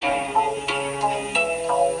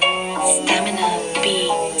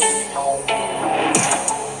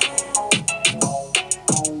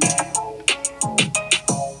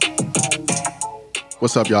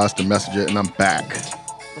What's up, y'all? It's The Messenger, and I'm back.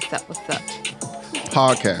 What's up?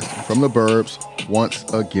 Podcasting from the burbs once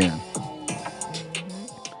again.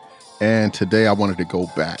 And today I wanted to go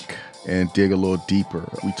back and dig a little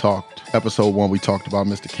deeper. Episode 1, we talked about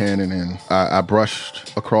Mr. Cannon, and I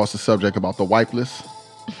brushed across the subject about the Wipeless.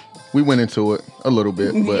 We went into it a little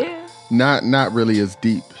bit, but not really as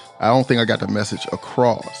deep. I don't think I got the message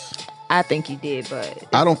across. I think you did, but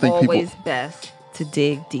it's always best to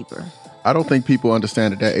dig deeper. I don't think people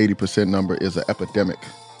understand that 80% number is an epidemic,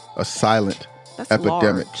 a silent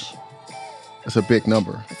epidemic. Large. It's a big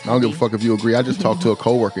number. I don't give a fuck if you agree. I just talked to a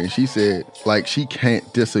coworker and she said, like, she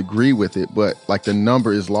can't disagree with it, but like the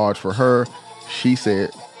number is large for her. She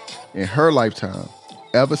said in her lifetime,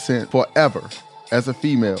 forever, as a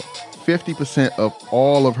female, 50% of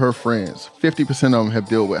all of her friends, 50% of them have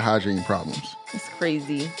dealt with hygiene problems. It's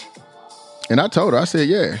crazy. And I told her, I said,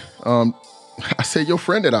 yeah. I said, your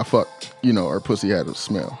friend that I fucked, her pussy had a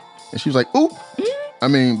smell. And she was like, oop. I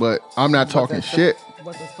mean, but I'm not talking shit.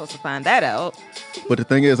 Wasn't supposed to find that out. But the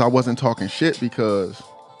thing is, I wasn't talking shit because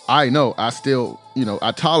I know I still,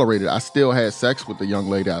 I tolerated it. I still had sex with the young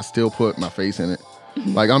lady. I still put my face in it.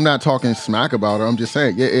 Like, I'm not talking smack about her. I'm just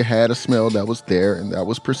saying, yeah, it had a smell that was there and that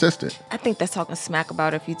was persistent. I think that's talking smack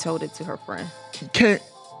about her if you told it to her friend.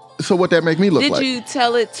 So what that make me look like? Did you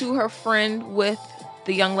tell it to her friend with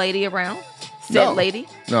the young lady around? Lady?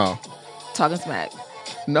 No. Talking smack.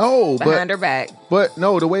 No. Behind her back. But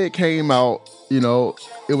no, the way it came out,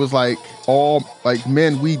 it was like all, like,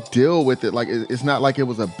 men, we deal with it. Like, it's not like it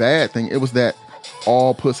was a bad thing. It was that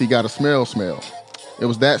all pussy got a smell. It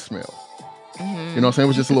was that smell. Mm-hmm. You know what I'm saying? It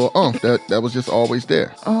was just a little that was just always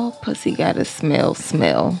there. All pussy got a smell.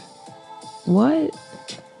 What?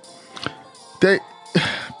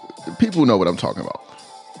 People know what I'm talking about.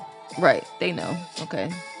 Right. They know. Okay.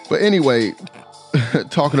 But anyway,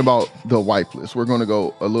 talking about the Wipeless, we're going to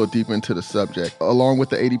go a little deeper into the subject. Along with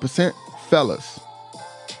the 80%, fellas,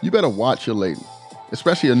 you better watch your lady,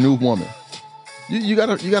 especially a new woman. You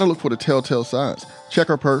gotta look for the telltale signs. Check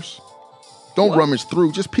her purse. Don't rummage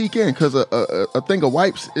through. Just peek in, because a thing of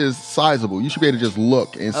wipes is sizable. You should be able to just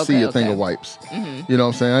look and see a thing of wipes. Mm-hmm. You know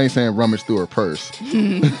what I'm saying? I ain't saying rummage through her purse.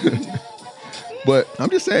 But I'm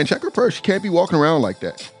just saying, check her purse. She can't be walking around like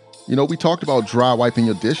that. We talked about dry wiping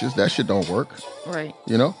your dishes. That shit don't work. Right.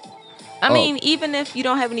 I mean, even if you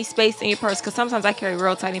don't have any space in your purse, because sometimes I carry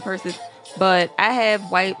real tiny purses, but I have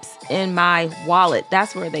wipes in my wallet.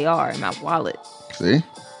 That's where they are, in my wallet. See?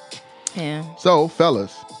 Yeah. So,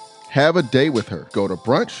 fellas, have a date with her. Go to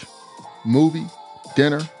brunch, movie,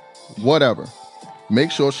 dinner, whatever.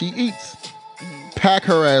 Make sure she eats. Mm-hmm. Pack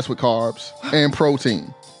her ass with carbs and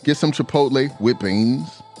protein. Get some Chipotle with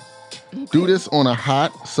beans. Okay. Do this on a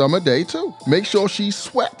hot summer day, too. Make sure she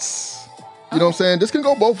sweats. You know what I'm saying? This can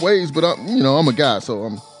go both ways, but I'm a guy, so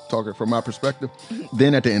I'm talking from my perspective.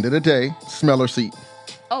 Then at the end of the day, smell her seat.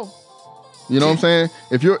 Oh. You know what I'm saying?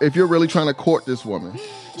 If you're really trying to court this woman,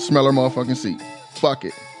 smell her motherfucking seat. Fuck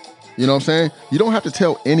it. You know what I'm saying? You don't have to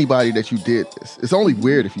tell anybody that you did this. It's only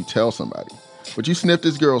weird if you tell somebody. But you sniff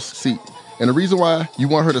this girl's seat. And the reason why you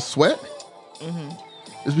want her to sweat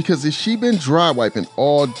is because if she been dry wiping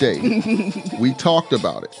all day, we talked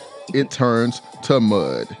about it, it turns to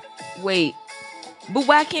mud. Wait, but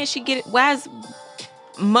why can't she get it? Why is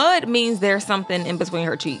mud means there's something in between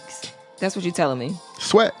her cheeks? That's what you're telling me.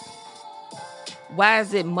 Sweat. Why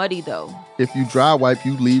is it muddy though? If you dry wipe,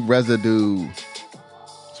 you leave residue.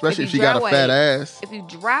 Especially if she got a fat ass. If you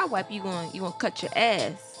dry wipe, you gonna cut your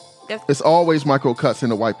ass. It's always micro cuts in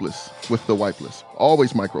the Wipeless, with the Wipeless.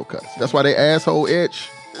 Always micro cuts. That's why they asshole itch.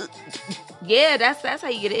 Yeah, that's how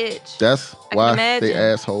you get an itch. That's why they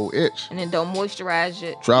asshole itch. And then don't moisturize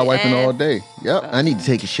it. Dry wiping all day. Yep. I need to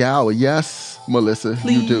take a shower. Yes, Melissa,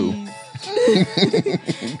 please. You do.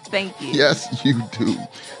 Thank you. Yes, you do.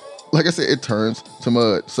 Like I said, it turns to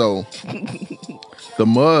mud. So the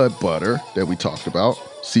mud butter that we talked about,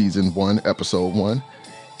 season 1, episode 1,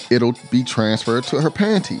 it'll be transferred to her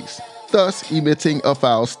panties, thus emitting a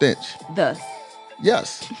foul stench. Thus.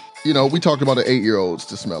 Yes. We talked about the 8-year-olds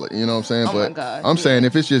to smell it. You know what I'm saying? Oh, but my God. I'm saying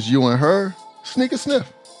if it's just you and her, sneak a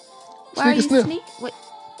sniff. Why Sneak a sniff. What?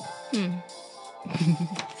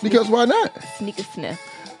 Because why not? Sneak a sniff.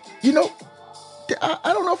 I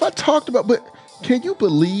don't know if I talked about, but can you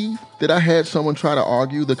believe that I had someone try to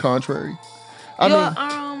argue the contrary?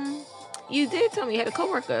 You did tell me you had a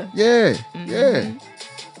coworker. Yeah, yeah.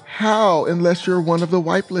 How, unless you're one of the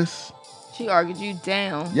Wipeless? She argued you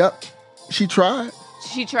down. Yep. She tried.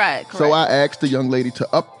 Correct. So I asked the young lady to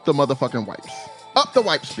up the motherfucking wipes. Up the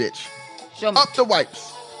wipes, bitch. Show me. Up the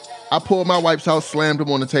wipes. I pulled my wipes out, slammed them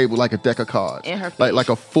on the table like a deck of cards. In her face. Like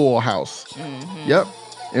a full house. Mm-hmm. Yep.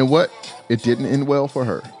 And what? It didn't end well for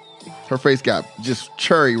her. Her face got just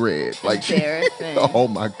cherry red. Like oh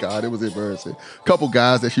my God, it was embarrassing. A couple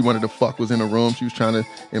guys that she wanted to fuck was in the room. She was trying to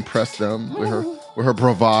impress them with her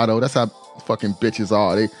bravado. That's how fucking bitches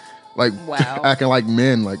are. They like acting like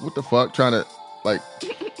men. Like what the fuck? Trying to like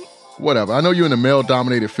whatever. I know you're in a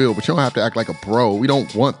male-dominated field, but you don't have to act like a bro. We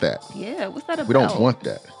don't want that. Yeah, what's that about? We don't want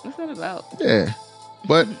that. What's that about? Yeah,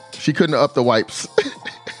 but she couldn't up the wipes.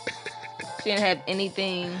 She didn't have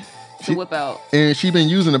anything to whip out. And she been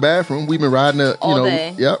using the bathroom. We've been riding the, all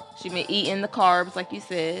day. Yep. She been eating the carbs, like you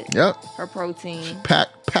said. Yep. Her protein.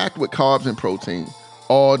 Packed with carbs and protein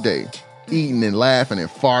all day. Eating and laughing and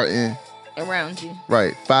farting. Around you.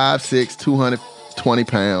 Right. 5'6", 220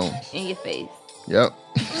 pounds. In your face. Yep.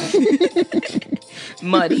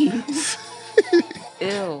 Muddy.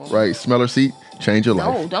 Ew. Right. Smell her seat. Change your life.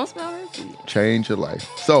 No, don't smell her seat. Change your life.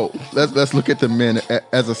 So let's look at the men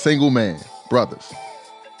as a single man, brothers.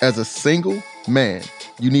 As a single man,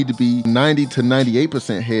 you need to be 90 to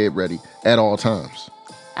 98% head ready at all times.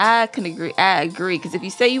 I can agree. I agree. Because if you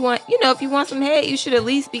say you want, if you want some head, you should at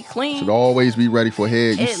least be clean. Should always be ready for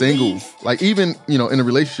head. You at single. Least. Like even, in a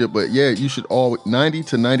relationship, but yeah, you should always 90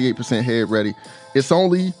 to 98% head ready. It's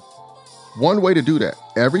only one way to do that.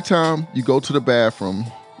 Every time you go to the bathroom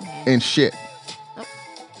and shit,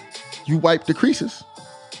 you wipe the creases,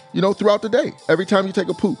 throughout the day. Every time you take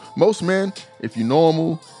a poop. Most men, if you're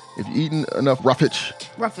normal, if you're eating enough roughage.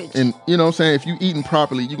 And you know what I'm saying? If you're eating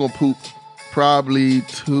properly, you're going to poop probably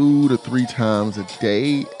 2 to 3 times a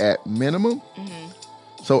day at minimum.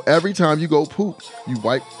 Mm-hmm. So every time you go poop, you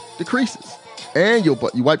wipe the creases. And your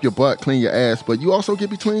butt. You wipe your butt, clean your ass, but you also get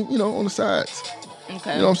between, on the sides.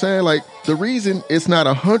 Okay. You know what I'm saying? Like, the reason it's not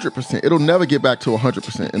 100%, it'll never get back to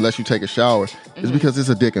 100% unless you take a shower, is because it's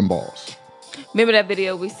a dick and balls. Remember that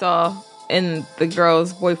video we saw and the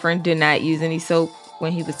girl's boyfriend did not use any soap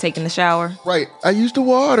when he was taking the shower? Right. I used the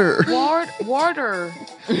water. Water.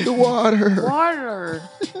 The water. Water.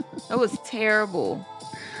 That was terrible.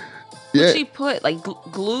 Yeah. What she put like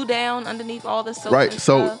glue down underneath all the soap. Right. And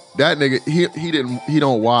so stuff? that nigga, he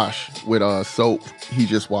don't wash with soap. He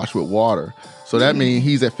just wash with water. So that means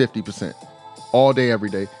he's at 50% all day, every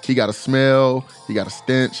day. He got a smell. He got a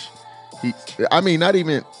stench.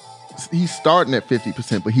 He's starting at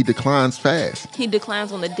 50%, but he declines fast. He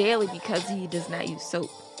declines on the daily because he does not use soap.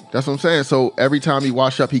 That's what I'm saying. So every time he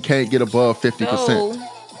wash up, he can't get above 50%. So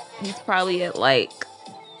he's probably at like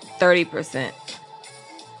 30%.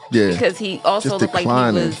 Yeah. Because he also just looked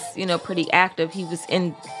declining. like he was, pretty active. He was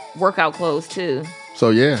in workout clothes too. So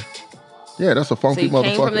yeah, that's a funky motherfucker. So he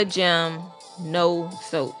came from the gym, no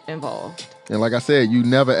soap involved. And like I said, you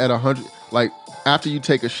never at 100. Like after you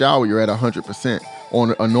take a shower, you're at 100%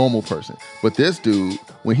 on a normal person. But this dude,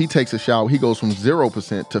 when he takes a shower, he goes from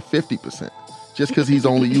 0% to 50%, just because he's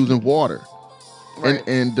only using water. Right.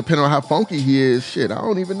 And depending on how funky he is, shit, I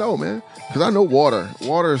don't even know, man. Because I know water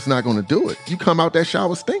is not going to do it. You come out that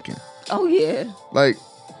shower stinking. Oh yeah. Like,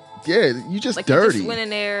 yeah, you just like dirty. You just went in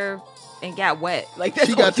there and got wet. Like that's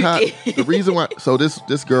she got tired. Did. The reason why, so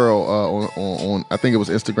this girl on I think it was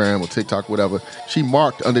Instagram or TikTok, whatever. She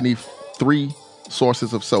marked underneath 3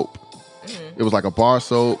 sources of soap. Mm-hmm. It was like a bar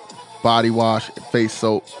soap, body wash, face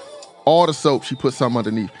soap. All the soap, she put something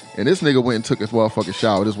underneath. And this nigga went and took his motherfucking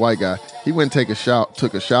shower. This white guy, he went and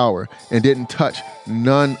took a shower and didn't touch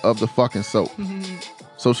none of the fucking soap. Mm-hmm.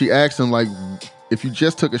 So she asked him, like, if you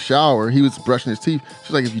just took a shower, he was brushing his teeth.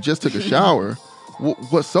 She's like, if you just took a shower,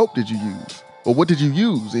 what soap did you use? Or what did you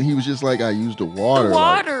use? And he was just like, I used the water. The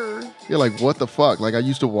water. Like, you're like, what the fuck? Like, I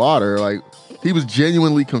used the water. Like, he was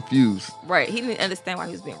genuinely confused. Right. He didn't understand why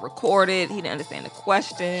he was being recorded. He didn't understand the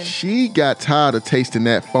question. She got tired of tasting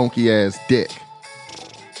that funky ass dick.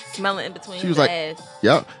 Smelling in between she was his like, ass.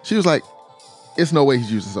 Yep. She was like, it's no way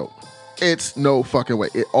he's using soap. It's no fucking way.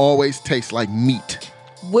 It always tastes like meat.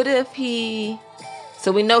 What if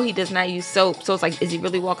so we know he does not use soap. So it's like, is he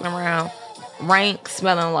really walking around rank,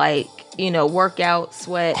 smelling like, workout,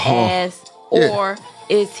 sweat, ass? Yeah. Or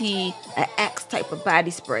is he an Axe type of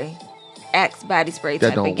body spray? Axe body spray that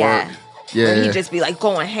type don't of guy. Work. Yeah. Where he just be like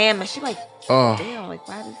going ham and she like, damn, like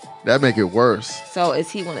why does that make it worse? So is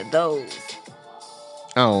he one of those?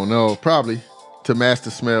 I don't know. Probably to mask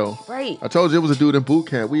the smell. Right. I told you it was a dude in boot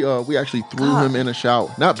camp. We actually threw him in a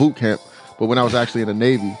shower. Not boot camp, but when I was actually in the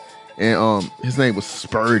Navy. And his name was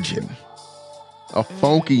Spurgeon. A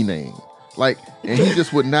funky name. Like, and he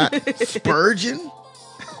just would not Spurgeon?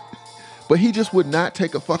 But he just would not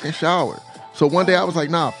take a fucking shower. So one day I was like,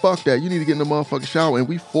 nah, fuck that. You need to get in the motherfucking shower. And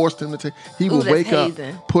we forced him to take. He would wake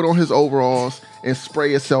hazing. up, put on his overalls, and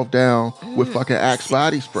spray himself down with fucking Axe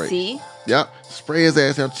body spray. See? Yep. Spray his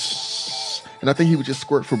ass down. And I think he would just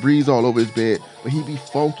squirt Febreze all over his bed. But he'd be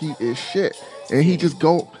funky as shit. And he just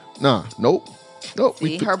go, nope.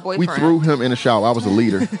 See, her boyfriend. We threw him in the shower. I was the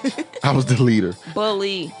leader. I was the leader.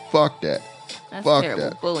 Bully. Fuck that. That's Fuck terrible.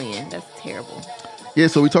 that. Bullying. That's terrible. Yeah,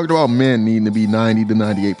 so we talked about men needing to be 90 to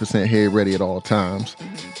 98% head ready at all times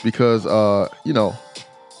because,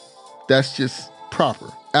 that's just proper.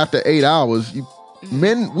 After 8 hours,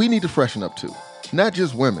 men, we need to freshen up too, not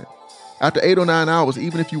just women. After 8 or 9 hours,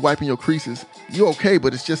 even if you wiping your creases, you're okay,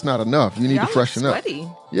 but it's just not enough. You need to freshen up.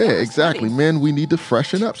 Yeah, exactly. Sweaty. Men, we need to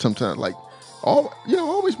freshen up sometimes. Like,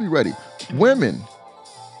 always be ready. Women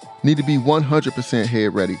need to be 100%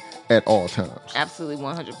 head ready at all times. Absolutely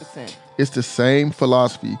 100%. It's the same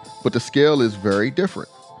philosophy, but the scale is very different.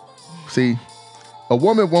 See, a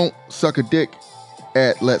woman won't suck a dick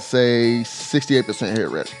at, let's say, 68% head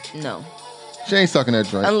ready. No. She ain't sucking that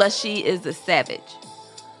joint. Unless she is a savage.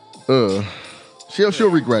 She'll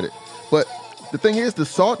regret it. But the thing is, the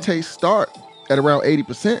salt taste start at around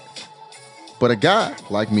 80%. But a guy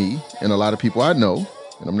like me and a lot of people I know,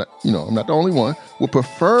 and I'm not the only one, would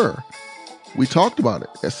prefer. We talked about it.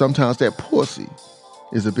 That sometimes that pussy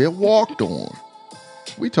is a bit walked on.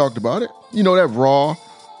 We talked about it. You know that raw,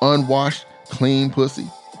 unwashed, clean pussy?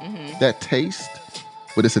 That taste.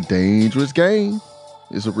 But it's a dangerous game.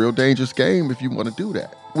 It's a real dangerous game if you want to do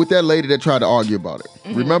that. With that lady that tried to argue about it.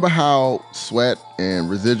 Remember how sweat and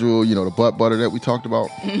residual, the butt butter that we talked about?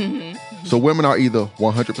 So women are either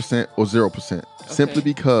 100% or 0%. Simply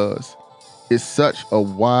because it's such a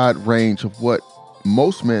wide range of what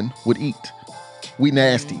most men would eat. We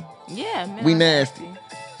nasty. Yeah, man. We nasty.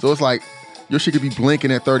 So it's like, your shit could be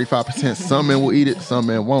blinking at 35%. Some men will eat it, some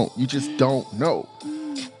men won't. You just don't know.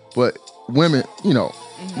 But women,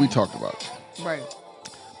 we talked about it. Right.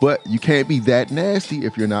 But you can't be that nasty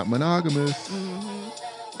if you're not monogamous.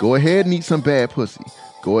 Go ahead and eat some bad pussy.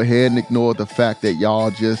 Go ahead and ignore the fact that y'all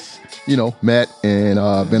just, met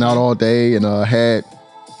and been out all day and had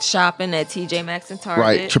shopping at TJ Maxx and Target.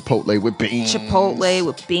 Right, Chipotle with beans. Chipotle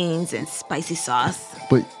with beans and spicy sauce.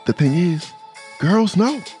 But the thing is, girls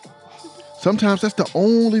know. Sometimes that's the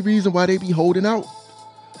only reason why they be holding out.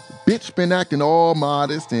 Bitch been acting all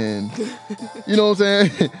modest and, you know what I'm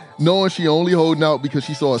saying? Knowing she only holding out because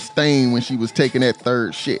she saw a stain when she was taking that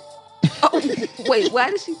third shit. Oh, wait, why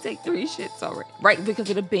did she take 3 shits already? Right, because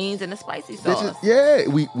of the beans and the spicy sauce. Yeah,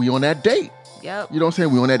 we on that date. Yep. You know what I'm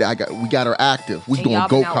saying? We on that. We got her active. We doing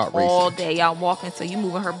go-kart racing all day. Y'all walking, so you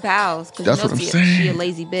moving her bowels. That's what I'm saying. She a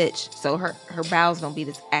lazy bitch, so her bowels don't be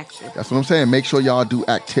this active. That's what I'm saying. Make sure y'all do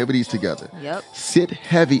activities together. Yep. Sit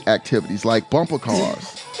heavy activities like bumper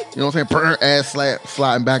cars. You know what I'm saying? Burn ass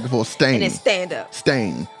sliding back and forth. Stain. And then stand up.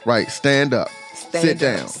 Stain. Right. Stand up. Sit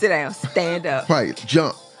down. Sit down. Stand up. Right.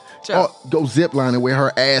 Jump. Or go zip lining with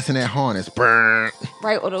her ass in that harness. Burn.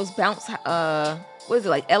 Right. Or those bounce. What is it,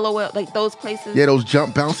 like LOL, like those places? Yeah, those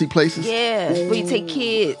jump bouncy places. Yeah, where you take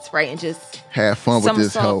kids, right, and just have fun with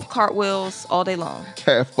this hoe. Cartwheels all day long.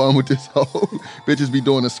 Have fun with this hoe. Bitches be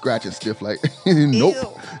doing the scratch and stiff like,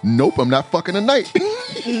 nope, I'm not fucking tonight.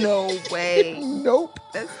 No way. Nope.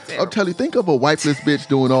 That's terrible. I'll tell you, think of a wipeless bitch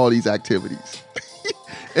doing all these activities.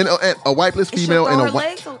 and a wipeless female and a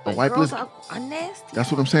wipeless. Are nasty. That's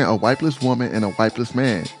what I'm saying. A wipeless woman and a wipeless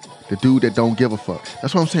man. The dude that don't give a fuck.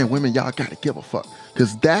 That's what I'm saying. Women, y'all gotta give a fuck.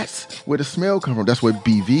 Because that's where the smell come from. That's where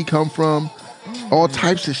BV come from. All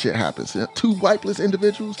types of shit happens. 2 wipeless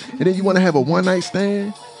individuals, and then you want to have a one-night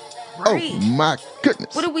stand? Right. Oh, my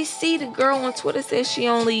goodness. What did we see? The girl on Twitter said she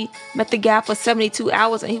only met the guy for 72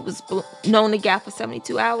 hours, and he was known the guy for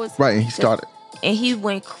 72 hours. Right, and he started. And he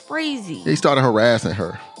went crazy. He started harassing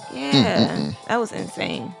her. Yeah, that was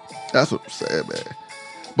insane. That's what I'm saying, man.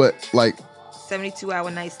 But,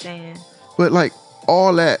 72-hour nightstand. But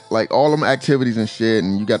all that, all them activities and shit,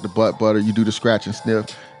 and you got the butt butter, you do the scratch and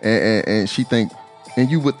sniff, and she think, and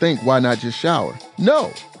you would think, why not just shower?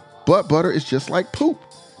 No, butt butter is just like poop.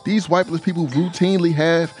 These wipeless people routinely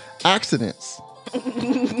have accidents.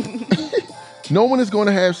 No one is going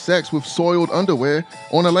to have sex with soiled underwear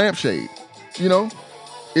on a lampshade.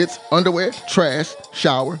 It's underwear, trash,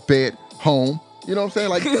 shower, bed, home. You know what I'm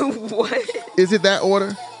saying? What? Is it that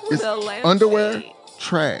order? It's underwear,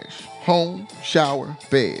 trash, home, shower,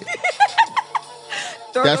 bed.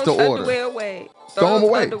 That's the order. Underwear away. Throw them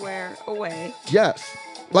away. Underwear away. Yes.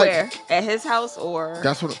 Where? At his house or at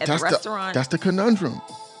the restaurant? That's the conundrum.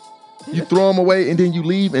 You throw them away and then you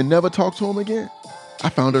leave and never talk to them again. I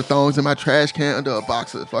found her thongs in my trash can under a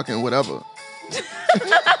box of fucking whatever.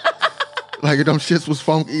 Like them shits was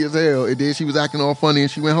funky as hell. And then she was acting all funny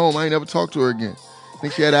and she went home. I ain't never talked to her again. I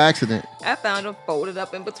think she had an accident. I found her folded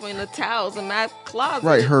up in between the towels in my closet.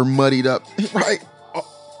 Right, her muddied up. Right.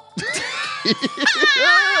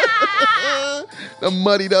 The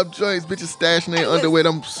muddied up joints, bitches stashing their underwear,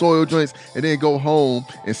 them soiled joints, and then go home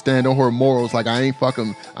and stand on her morals like I ain't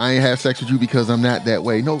have sex with you because I'm not that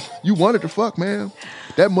way. No, you wanted to fuck, man.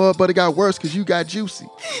 That mud butter got worse because you got juicy.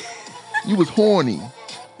 You was horny,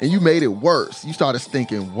 and you made it worse. You started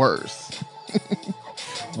stinking worse.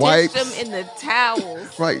 Wipes. Dish them in the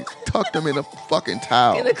towels. Right, tuck them in a fucking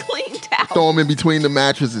towel. In a clean towel. Throw them in between the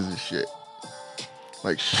mattresses and shit.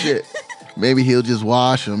 Like shit. Maybe he'll just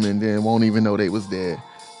wash them and then won't even know they was there.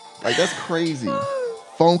 Like, that's crazy.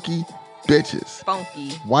 Funky bitches.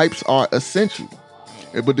 Funky. Wipes are essential.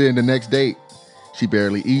 But then the next date, she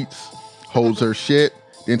barely eats, holds her shit,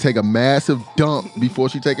 then take a massive dump before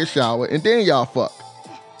she take a shower, and then y'all fuck.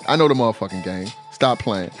 I know the motherfucking game. Stop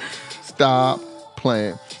playing. Stop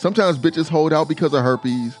playing. Sometimes bitches hold out because of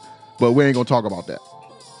herpes, but we ain't gonna talk about that.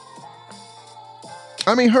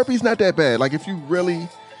 I mean, herpes not that bad. Like, if you really...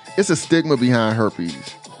 It's a stigma behind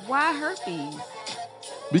herpes. Why herpes?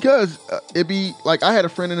 Because it be like I had a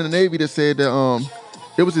friend in the Navy that said that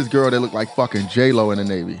it was this girl that looked like fucking J-Lo in the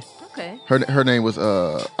Navy. Okay. Her name was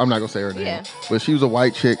I'm not gonna say her name. Yeah. But she was a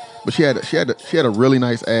white chick. But she had a really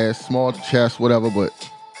nice ass, small chest, whatever. But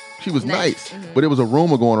she was nice. Mm-hmm. But it was a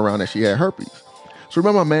rumor going around that she had herpes. So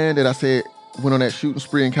remember my man that I said went on that shooting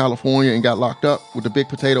spree in California and got locked up with the big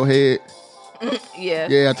potato head? Yeah.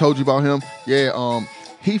 Yeah, I told you about him. Yeah.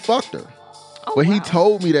 He fucked her. Oh, but wow. he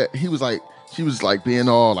told me that he was like, she was like being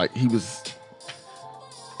all like, he was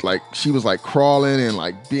like, she was like crawling and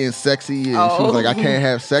like being sexy. And she was like, I can't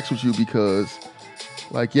have sex with you because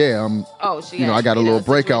like, yeah, I got a little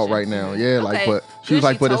breakout right now. Yeah. Like, but she was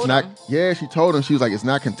like, but it's not, yeah, she told him, she was like, it's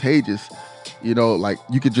not contagious. You know, like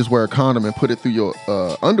you could just wear a condom and put it through your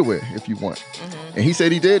underwear if you want. Mm-hmm. And he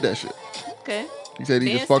said he did that shit. Okay. He said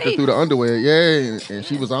he just fucked her through the underwear. Yeah. And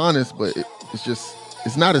she was honest, but it's just,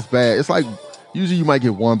 it's not as bad. It's like usually you might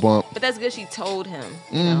get one bump. But that's good she told him.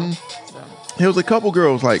 You know? So. There was a couple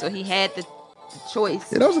girls like. So he had the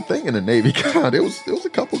choice. Yeah, that was a thing in the Navy. God, there was a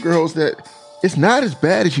couple girls that it's not as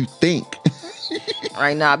bad as you think. All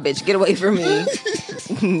right, nah, bitch, get away from me.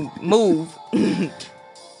 Move.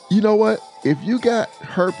 You know what? If you got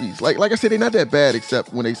herpes, like I said, they're not that bad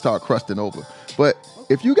except when they start crusting over. But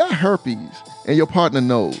if you got herpes and your partner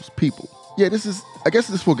knows, people, I guess this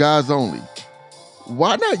is for guys only.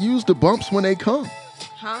 Why not use the bumps when they come?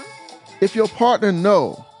 Huh? If your partner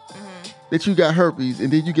know that you got herpes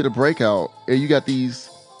and then you get a breakout and you got these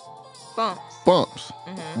bumps,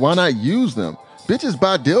 why not use them? Bitches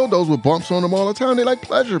buy dildos with bumps on them all the time. They like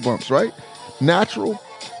pleasure bumps, right? Natural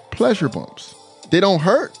pleasure bumps. They don't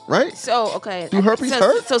hurt, right? So, okay. Do herpes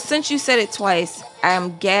hurt? So since you said it twice,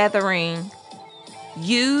 I'm gathering,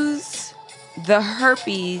 use the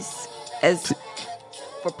herpes as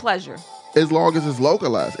for pleasure. As long as it's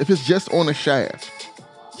localized. If it's just on the shaft,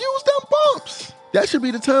 use them bumps. That should be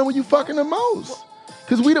the time when you fucking the most.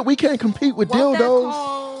 Because we can't compete with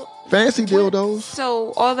dildos. Fancy dildos.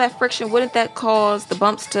 So all that friction, wouldn't that cause the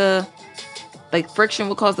bumps to, like friction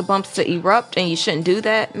would cause the bumps to erupt and you shouldn't do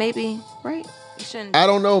that maybe, right? You shouldn't. I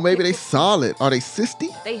don't know. Maybe they solid. Are they cysty?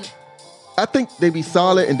 I think they be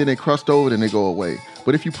solid and then they crust over and they go away.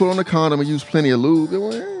 But if you put on a condom and use plenty of lube, they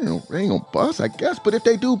ain't gonna bust, I guess. But if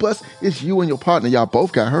they do bust, it's you and your partner. Y'all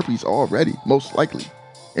both got herpes already, most likely.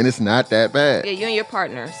 And it's not that bad. Yeah, you and your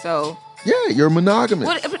partner, so. Yeah, you're monogamous.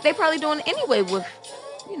 What they probably doing anyway with,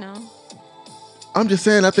 you know. I'm just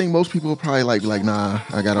saying, I think most people will probably be like, nah,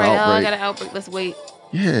 I got an outbreak. I got an outbreak, let's wait.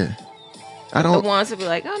 Yeah. I don't. The ones who be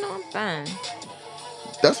like, oh no, I'm fine.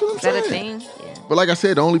 That's what I'm saying. Is that a thing? Yeah. But like I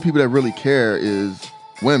said, the only people that really care is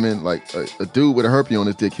women. Like a dude with a herpes on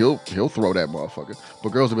his dick, he'll throw that motherfucker. But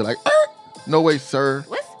girls will be like, no way, sir.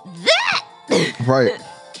 What's that? Right.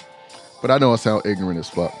 But I know I sound ignorant as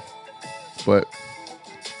fuck. But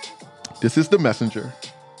this is the messenger.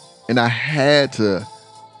 And I had to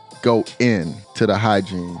go in to the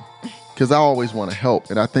hygiene because I always want to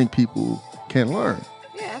help. And I think people can learn.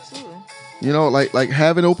 Yeah, absolutely. You know, like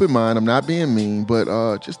have an open mind. I'm not being mean,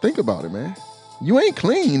 but just think about it, man. You ain't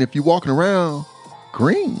clean if you walking around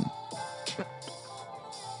green.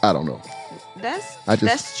 I don't know.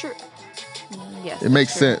 That's true. Yes, it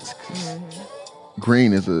makes sense.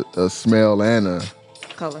 Green is a smell and a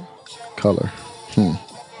color.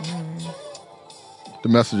 The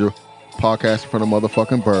Messenger podcast for the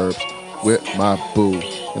motherfucking burbs with my boo.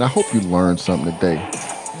 And I hope you learned something today.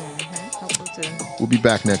 Hopefully too. We'll be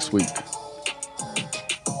back next week.